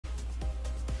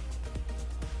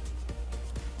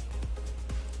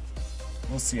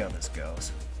We'll see how this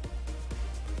goes.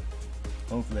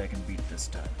 Hopefully I can beat it this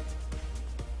time.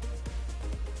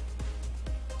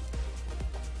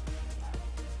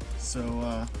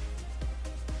 So,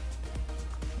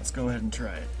 let's go ahead and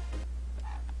try it.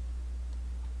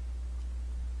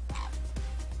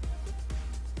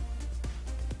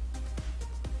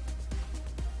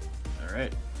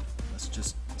 Alright,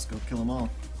 let's go kill them all.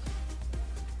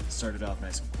 Start it off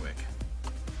nice and quick.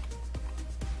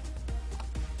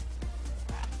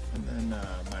 And then,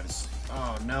 might as...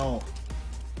 Oh no!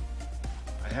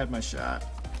 I had my shot.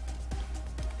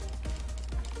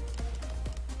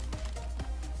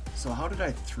 So how did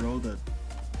I throw the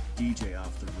DJ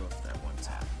off the roof that one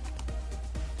time?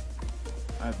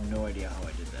 I have no idea how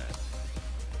I did that.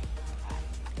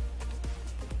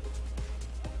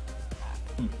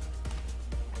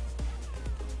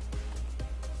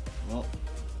 Well,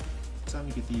 time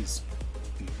to get these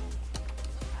people.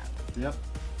 Yep,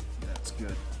 that's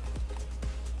good.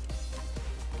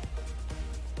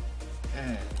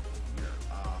 And you're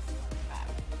off.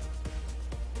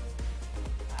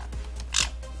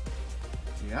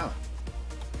 Yeah.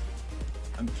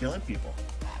 I'm killing people.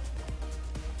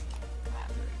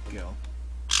 There you go.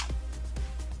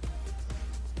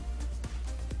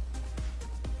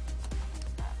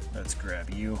 Let's grab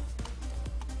you.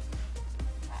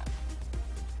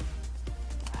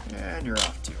 And you're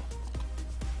off too.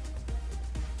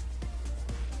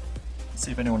 Let's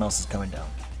see if anyone else is coming down.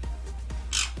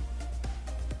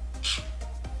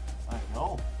 I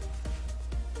know.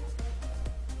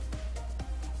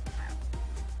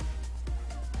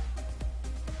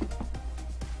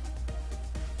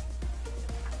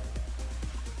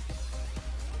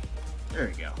 There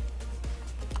you go.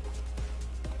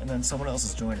 And then someone else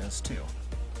is joining us too.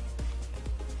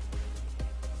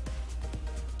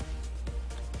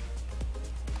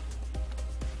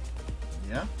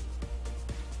 Yeah?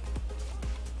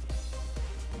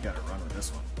 You gotta run with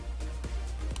this one.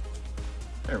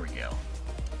 There we go.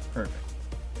 Perfect.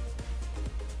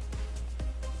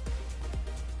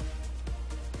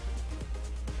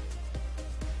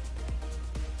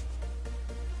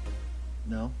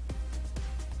 No?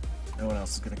 No one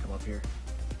else is gonna come up here.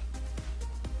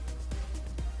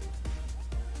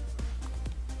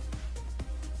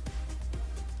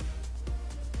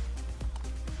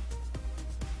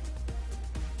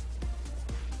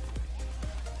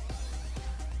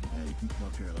 Yeah, you can come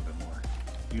up here a little bit more.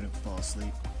 You're gonna fall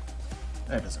asleep.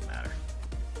 That doesn't matter.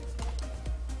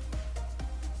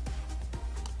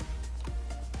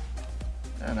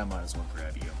 And I might as well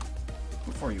grab you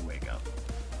before you wake up.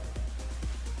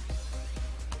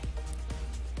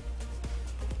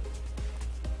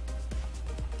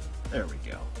 There we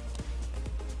go.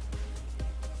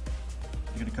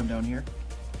 You gonna come down here?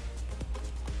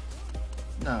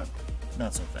 No,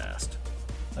 not so fast.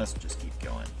 Let's just keep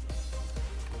going.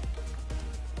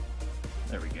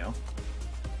 There we go.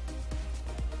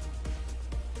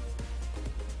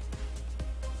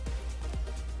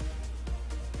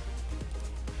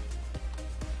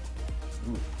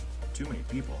 Ooh, too many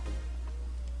people.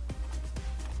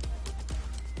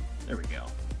 There we go.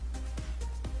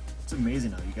 It's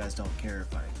amazing how you guys don't care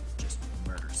if I just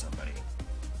murder somebody.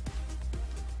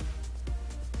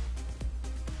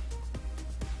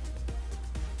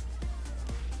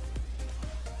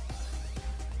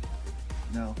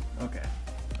 No? Okay.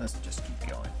 Let's just keep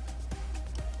going.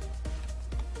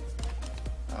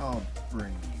 I'll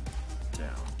bring you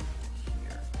down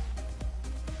here.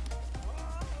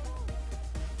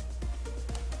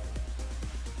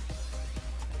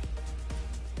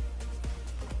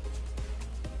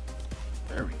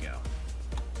 There we go.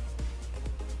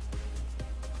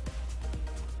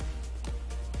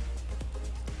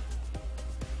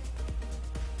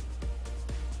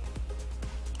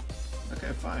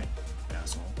 Okay, fine,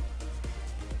 asshole.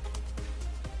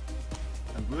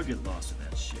 I will get lost with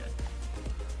that shit.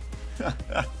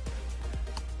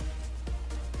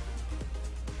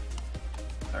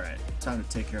 Alright, time to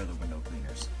take care of the window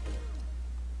cleaners.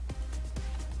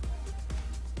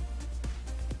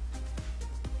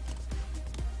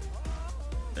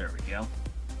 There we go.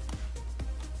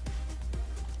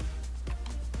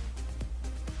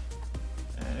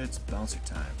 And it's bouncer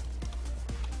time.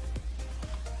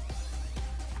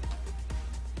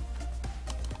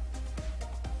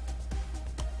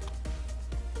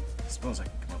 Suppose I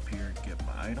can come up here and get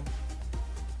my item.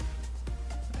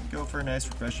 And go for a nice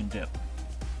refreshing dip.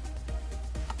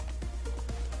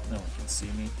 No one can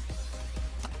see me.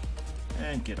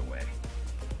 And get away.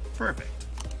 Perfect.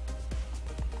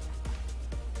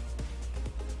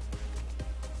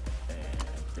 And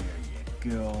there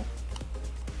you go.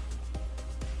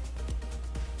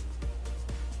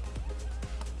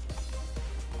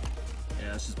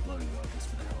 Yeah, let's just blow you up just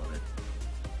for the hell of it.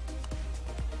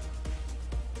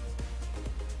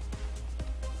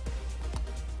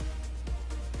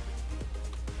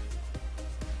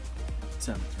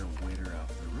 Time to throw Waiter off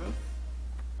the roof.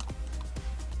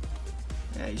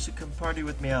 Yeah, you should come party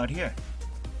with me out here.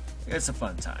 It's a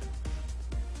fun time.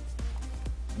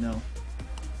 No?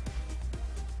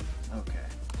 Okay.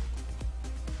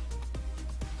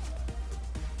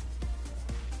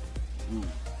 Ooh.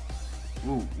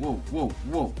 Whoa, whoa, whoa,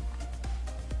 whoa.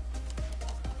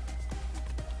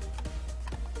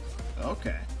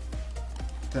 Okay.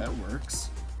 That works.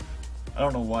 I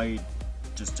don't know why he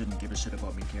just didn't give a shit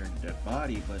about me carrying a dead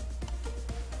body, but,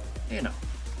 you know,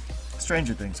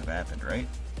 stranger things have happened, right?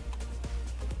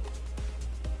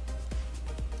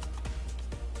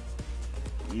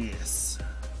 Yes.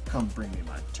 Come bring me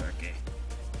my turkey.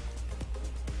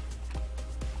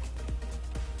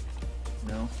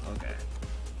 No? Okay.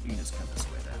 You can just come this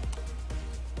way then.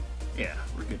 Yeah,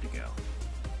 we're good to go.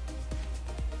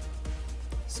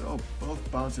 So,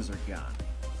 both bouncers are gone.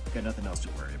 Got nothing else to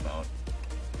worry about.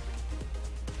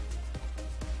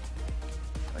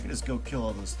 I can just go kill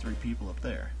all those 3 people up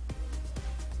there.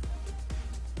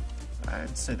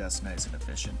 I'd say that's nice and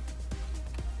efficient.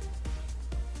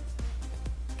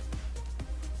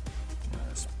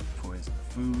 Let's poison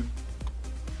the food.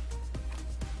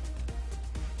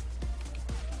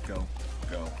 Go,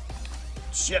 go.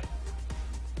 Shit!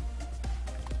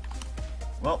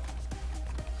 Well.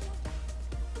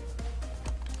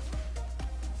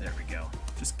 There we go.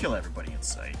 Just kill everybody in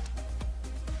sight.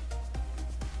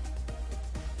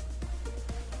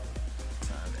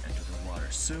 Time to enter the water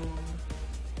soon.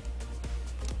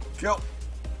 Go!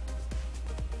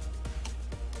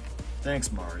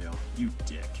 Thanks, Mario. You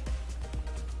dick.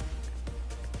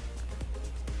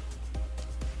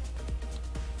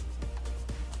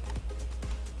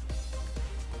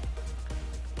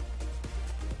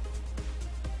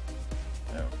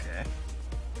 Okay.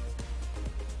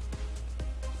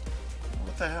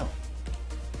 What the hell?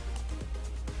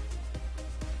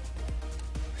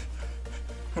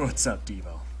 What's up,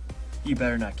 Devo? You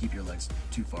better not keep your legs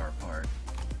too far apart.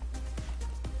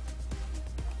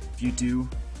 If you do,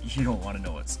 you don't want to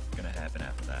know what's gonna happen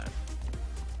after that.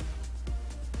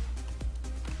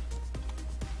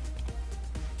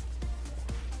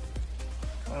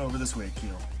 Come on over this way,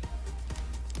 Keel.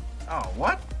 Oh,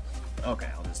 what? Okay,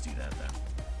 I'll just do that then.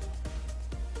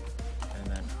 And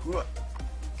then, whoop.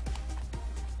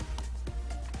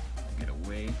 Get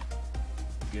away.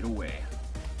 Get away.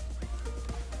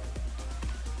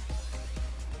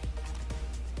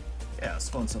 Yeah, let's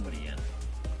phone somebody in.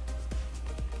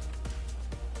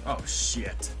 Oh,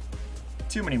 shit.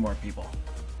 Too many more people.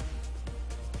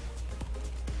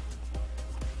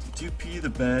 Did you pee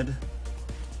the bed?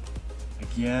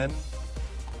 Again?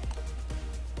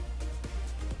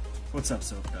 What's up,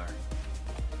 Sofdar?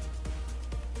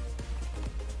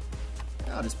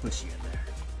 I'll just push you in there.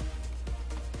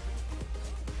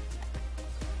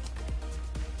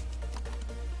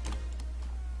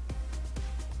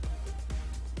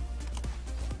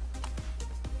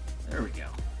 There we go.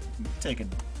 I'm taking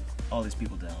all these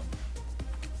people down.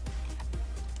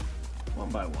 One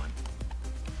by one.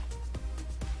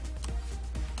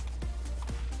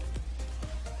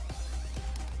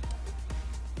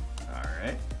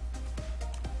 Alright.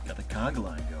 Got the conga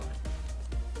line going.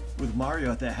 With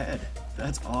Mario at the head.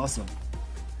 That's awesome.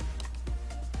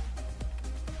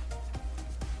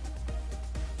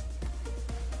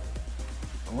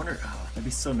 I wonder, oh, that'd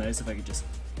be so nice if I could just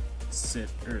sit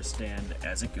or stand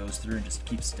as it goes through and just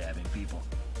keep stabbing people.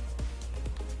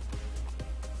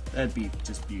 That'd be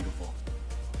just beautiful.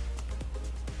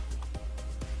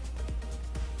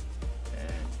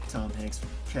 And Tom Hanks from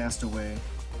Castaway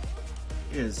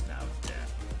is now dead.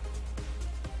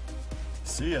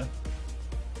 See ya.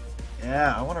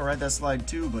 Yeah, I want to ride that slide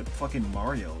too, but fucking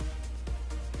Mario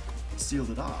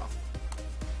sealed it off.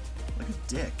 Like a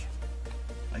dick.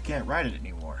 I can't ride it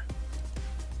anymore.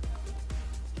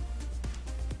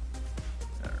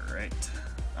 Alright.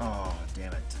 Oh,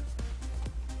 damn it.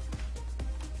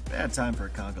 Bad time for a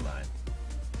conga line.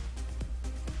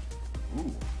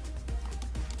 Ooh.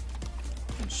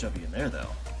 Can shove you in there, though.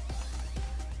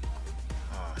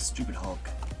 Ah, stupid Hulk.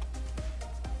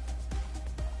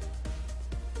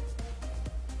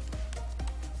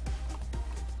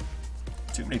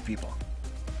 Too many people.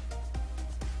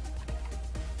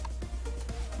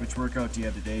 Which workout do you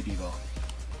have today, Devo?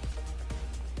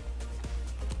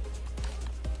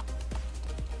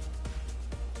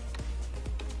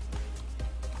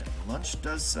 Lunch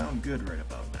does sound good right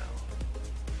about now.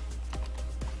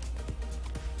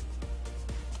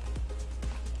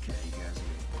 Okay, you guys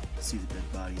are see the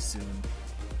dead body soon.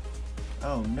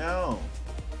 Oh no!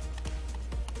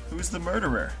 Who's the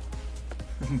murderer?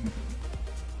 You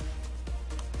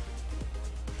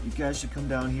guys should come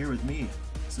down here with me.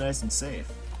 It's nice and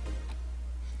safe.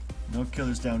 No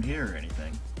killers down here or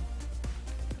anything.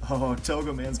 Oh,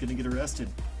 Togo Man's gonna get arrested.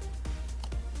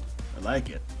 I like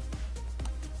it.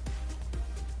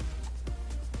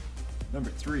 Number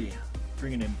 3,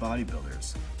 bringing in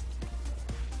bodybuilders.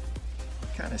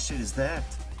 What kind of shit is that?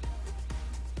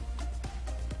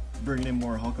 Bringing in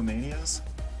more Hulkamanias?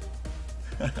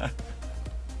 Ah,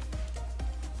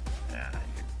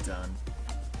 you're done.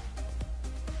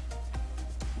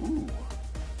 Ooh.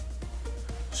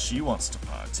 She wants to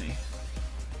party.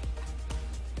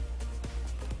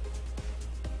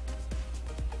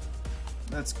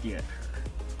 Let's get her.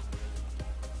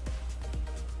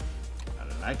 I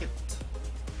like it.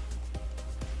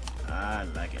 I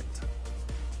like it.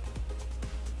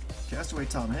 Castaway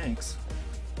Tom Hanks?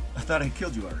 I thought I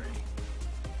killed you already.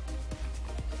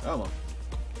 Oh well.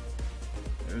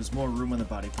 There's more room on the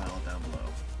body pile down below.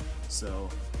 So,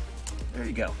 there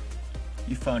you go.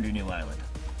 You found your new island.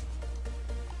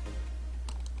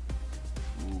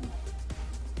 Ooh.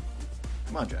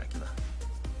 Come on, Dracula.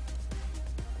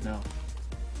 No.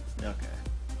 Okay.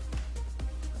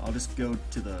 I'll just go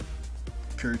to the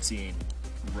curtsying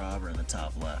robber in the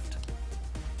top left.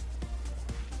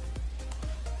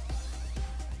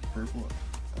 Purple.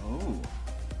 Oh,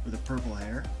 with the purple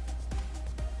hair?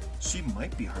 She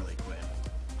might be Harley Quinn.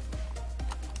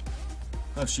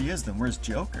 Oh, if she is, then where's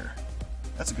Joker?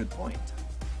 That's a good point.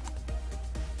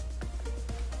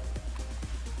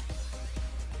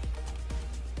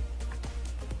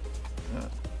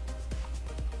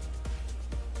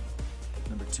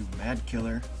 Number 2, Mad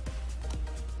Killer.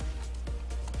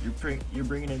 You're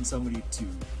bringing in somebody to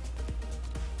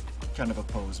kind of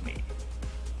oppose me,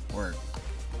 or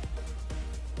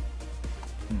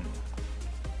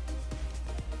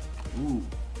ooh,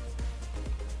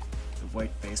 the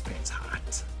white face paint's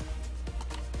hot.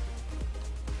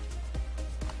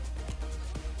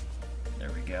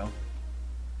 There we go.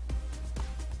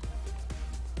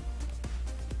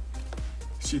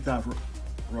 She thought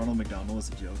Ronald McDonald was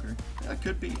a Joker. That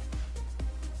could be.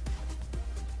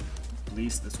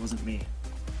 Police, this wasn't me.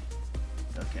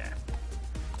 Okay.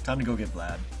 Time to go get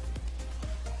Vlad.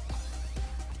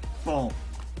 Boom.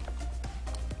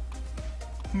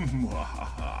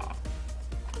 Mwahaha.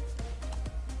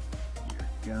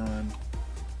 You're gone.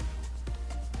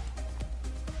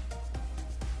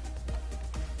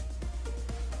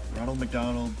 Ronald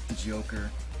McDonald, the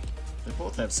Joker. They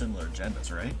both have similar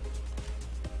agendas, right?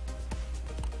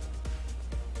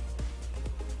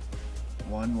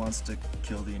 One wants to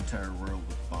kill the entire world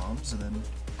with bombs, and then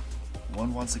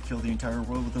one wants to kill the entire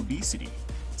world with obesity.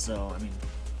 So, I mean,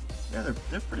 yeah,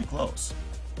 they're pretty close.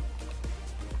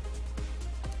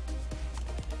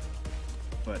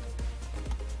 But,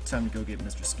 time to go get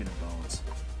Mr. Skin and Bones.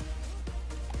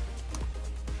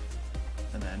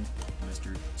 And then,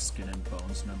 Mr. Skin and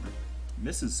Bones number...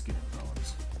 Mrs. Skin and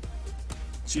Bones.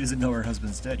 She doesn't know her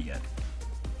husband's dead yet.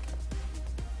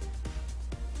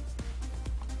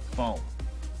 Boom.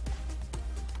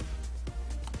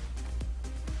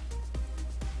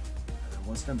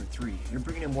 What's number 3? You're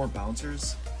bringing in more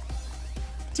bouncers?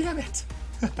 Damn it!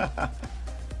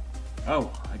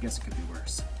 Oh, I guess it could be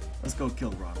worse. Let's go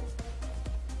kill Ronald.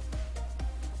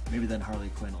 Maybe then Harley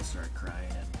Quinn will start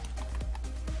crying and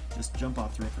just jump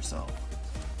off the roof herself.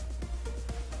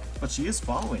 But she is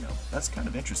following him. That's kind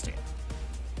of interesting.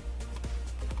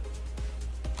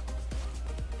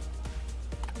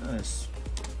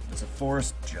 It's a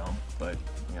forced jump, but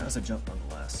yeah, it's a jump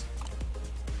nonetheless.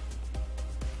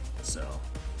 So,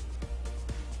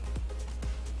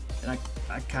 and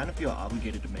I kind of feel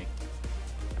obligated to make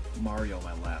Mario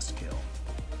my last kill.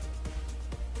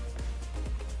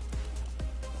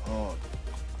 Oh,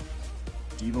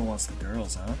 Diva wants the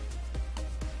girls, huh?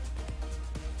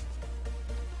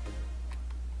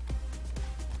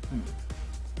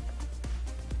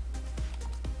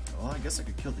 Well, I guess I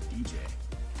could kill the DJ.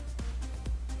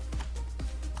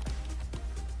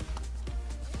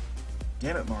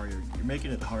 Damn it, Mario, you're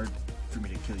making it hard for me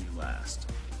to kill you last.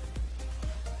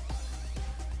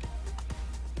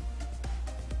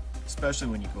 Especially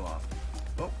when you go off.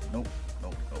 Oh, nope,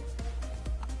 nope, nope.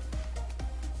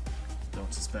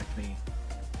 Don't suspect me.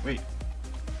 Wait.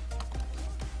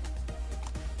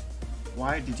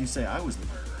 Why did you say I was the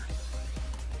murderer?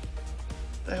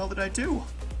 What the hell did I do?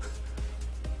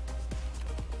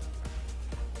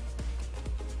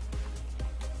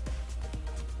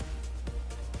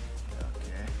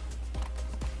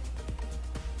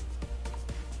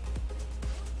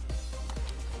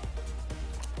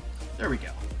 There we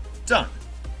go. Done.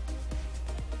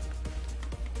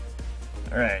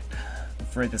 Alright.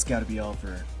 Afraid that's gotta be all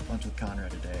for lunch with Conrad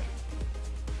today.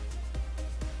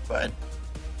 But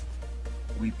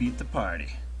we beat the party.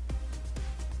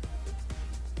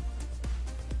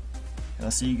 And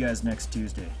I'll see you guys next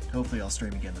Tuesday. Hopefully I'll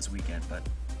stream again this weekend, but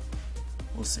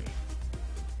we'll see.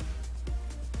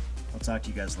 I'll talk to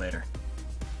you guys later.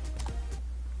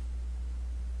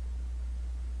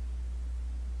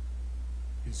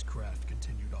 His craft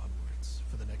continued onwards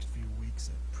for the next few weeks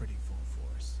at pretty full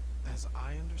force. As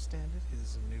I understand it,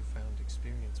 his newfound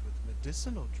experience with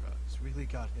medicinal drugs really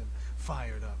got him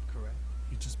fired up, correct?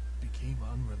 He just became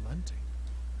unrelenting,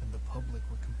 and the public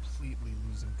were completely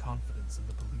losing confidence in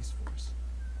the police force.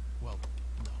 Well,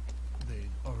 no,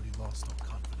 they'd already lost all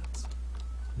confidence.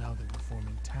 Now they were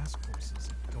forming task forces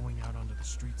and going out onto the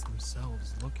streets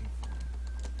themselves looking for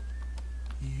him.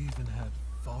 He even had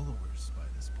followers by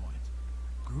this point.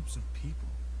 Groups of people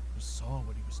who saw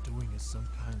what he was doing as some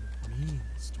kind of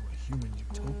means to a human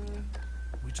utopia.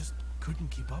 We just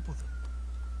couldn't keep up with him.